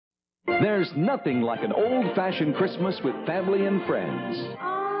There's nothing like an old-fashioned Christmas with family and friends.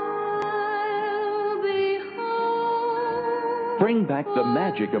 I'll be home. Bring back the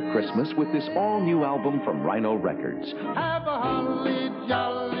magic of Christmas with this all-new album from Rhino Records. Have a holly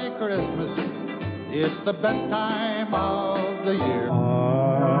jolly Christmas. It's the best time of the year.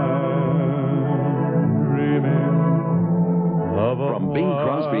 From Bing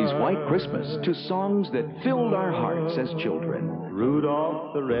Crosby's White Christmas to songs that filled our hearts as children.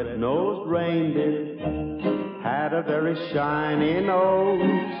 Rudolph the red-nosed reindeer had a very shiny nose.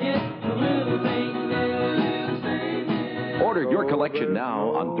 Just a little thing, little thing. Order your collection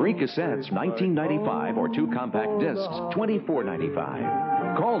now on 3 cassettes, $19.95, or 2 compact discs,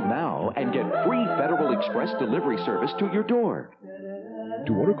 $24.95. Call now and get free Federal Express delivery service to your door.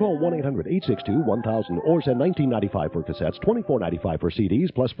 To order, call 1-800-862-1000 or send $19.95 for cassettes, $24.95 for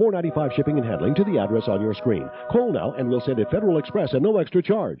CDs, plus $4.95 shipping and handling to the address on your screen. Call now and we'll send it Federal Express at no extra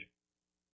charge.